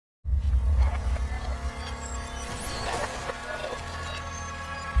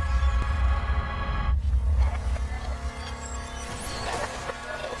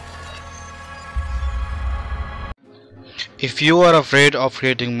If you are afraid of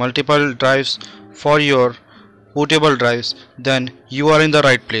creating multiple drives for your bootable drives, then you are in the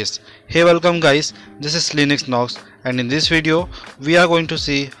right place. Hey, welcome guys, this is LINUX NOX, and in this video we are going to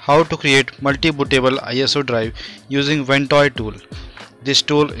see how to create multi-bootable ISO drive using VENTOY tool. This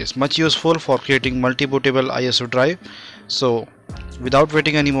tool is much useful for creating multi-bootable ISO drive. So without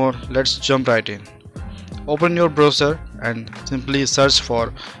waiting anymore, let's jump right in. Open your browser and simply search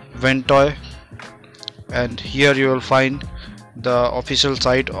for VENTOY, and here you will find the official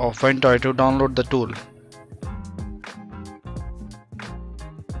site of VENTOY to download the tool.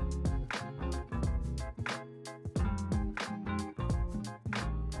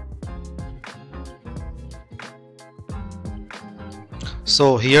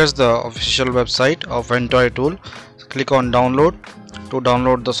 So here's the official website of VENTOY tool. Click on download to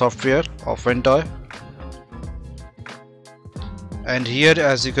download the software of VENTOY, and here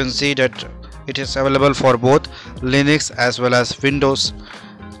as you can see that it is available for both Linux as well as Windows.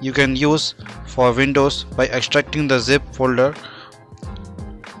 You can use for Windows by extracting the zip folder,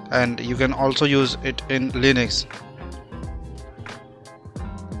 and you can also use it in Linux.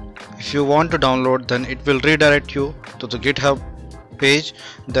 If you want to download, then it will redirect you to the GitHub page.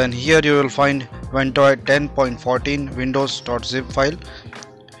 Then here you will find VENTOY 10.14 windows.zip file.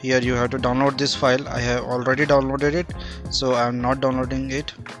 Here you have to download this file. I have already downloaded it, so I am not downloading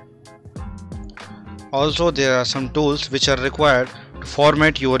it. Also, there are some tools which are required to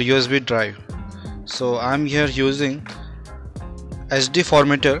format your USB drive. So I am here using SD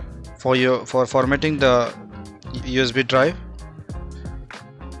formatter for formatting the USB drive.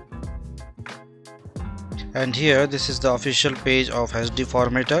 And here this is the official page of SD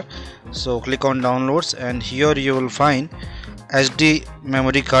formatter. So click on downloads, and here you will find SD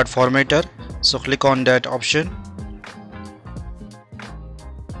memory card formatter. So click on that option.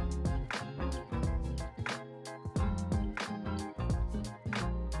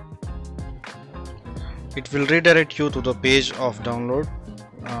 It will redirect you to the page of download.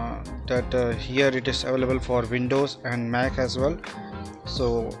 Here it is available for Windows and Mac as well.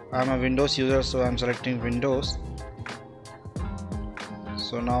 So I'm a Windows user, so I'm selecting Windows.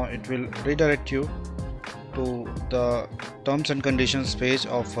 So now it will redirect you to the terms and conditions page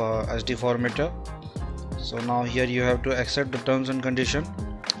of SD formatter. So now here you have to accept the terms and condition,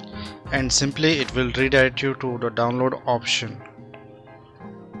 and simply it will redirect you to the download option.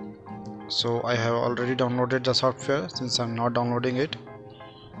 So I have already downloaded the software since I'm not downloading it.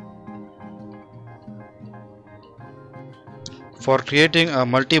 For creating a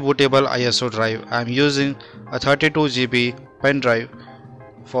multi-bootable ISO drive, I am using a 32 GB pen drive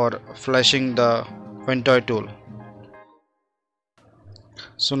for flashing the VENTOY tool.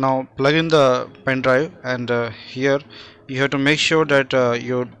 So now plug in the pen drive, and here you have to make sure that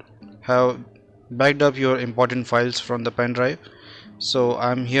you have backed up your important files from the pen drive. So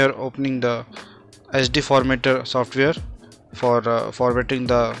I am here opening the SD formatter software for formatting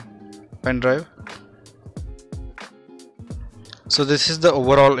the pen drive. So this is the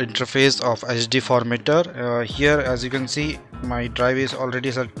overall interface of SD formatter. Here as you can see, my drive is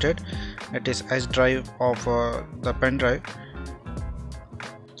already selected. It is S drive of the pen drive.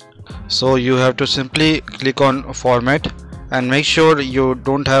 So you have to simply click on format and make sure you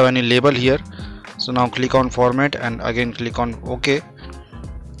don't have any label here. So now click on format and again click on OK.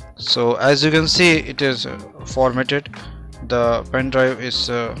 So as you can see, it is formatted. The pen drive is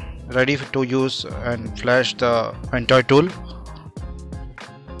ready to use and flash the VENTOY tool.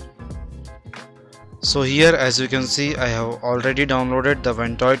 So here as you can see, I have already downloaded the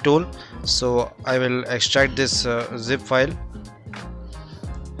VENTOY tool. So I will extract this zip file.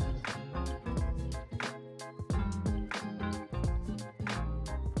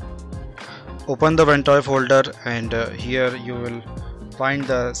 Open the VENTOY folder, and here you will find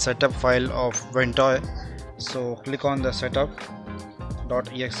the setup file of VENTOY. So click on the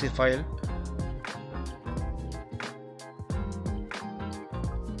setup.exe file.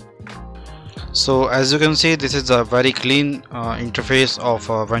 So as you can see, this is a very clean interface of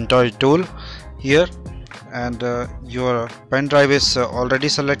VENTOY tool here, and your pen drive is already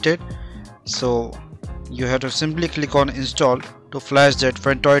selected. So you have to simply click on install to flash that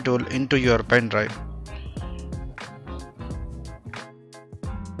VENTOY tool into your pen drive.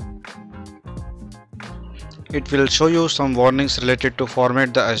 It will show you some warnings related to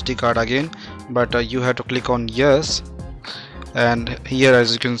format the SD card again, but you have to click on yes. And here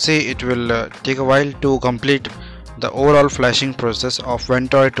as you can see, it will take a while to complete the overall flashing process of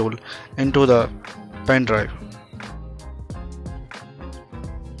VENTOY tool into the pen drive.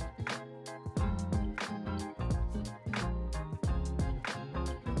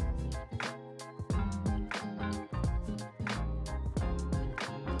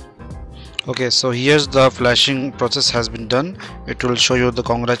 Okay, so here's the flashing process has been done. It will show you the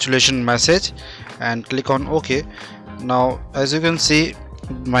congratulations message and click on OK. Now as you can see,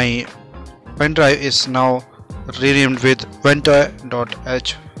 my pen drive is now renamed with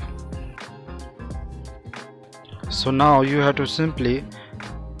ventoy.h. So now you have to simply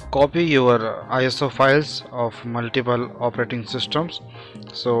copy your ISO files of multiple operating systems.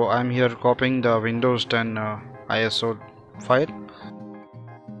 So I'm here copying the Windows 10 ISO file.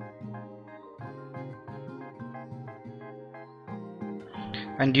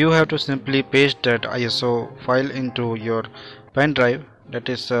 And you have to simply paste that ISO file into your pen drive that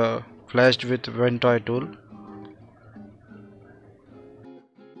is flashed with VENTOY tool.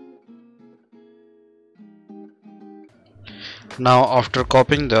 Now after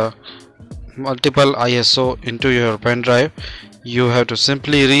copying the multiple ISO into your pen drive, you have to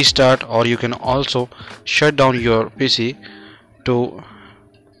simply restart, or you can also shut down your PC to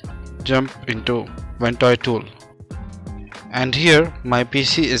jump into VENTOY tool. And here my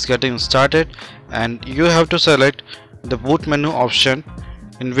PC is getting started, and you have to select the boot menu option,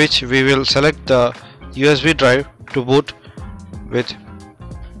 in which we will select the USB drive to boot with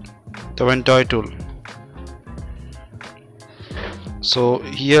the VENTOY tool. So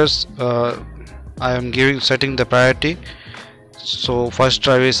here's I am setting the priority. So first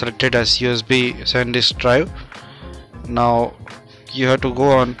drive is selected as USB SanDisk drive. Now you have to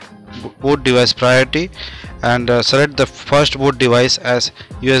go on boot device priority and select the first boot device as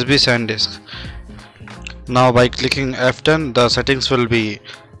USB SanDisk. Now by clicking F10, the settings will be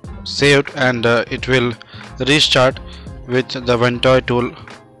saved and it will restart with the VENTOY tool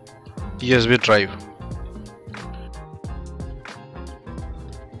USB drive.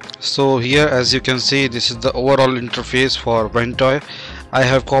 So here as you can see, this is the overall interface for VENTOY. I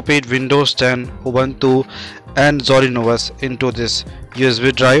have copied Windows 10, Ubuntu and LINUX into this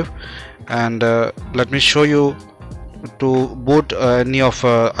USB drive, and let me show you to boot any of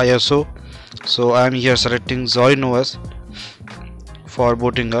ISO. So I am here selecting LINUX for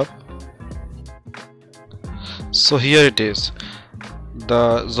booting up. So here it is,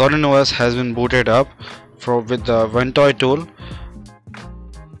 the LINUX has been booted up with the VENTOY tool.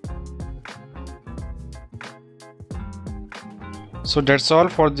 So that's all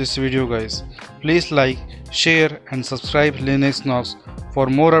for this video guys. Please like, share and subscribe LINUX NOX for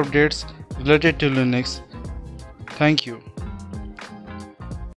more updates related to Linux. Thank you.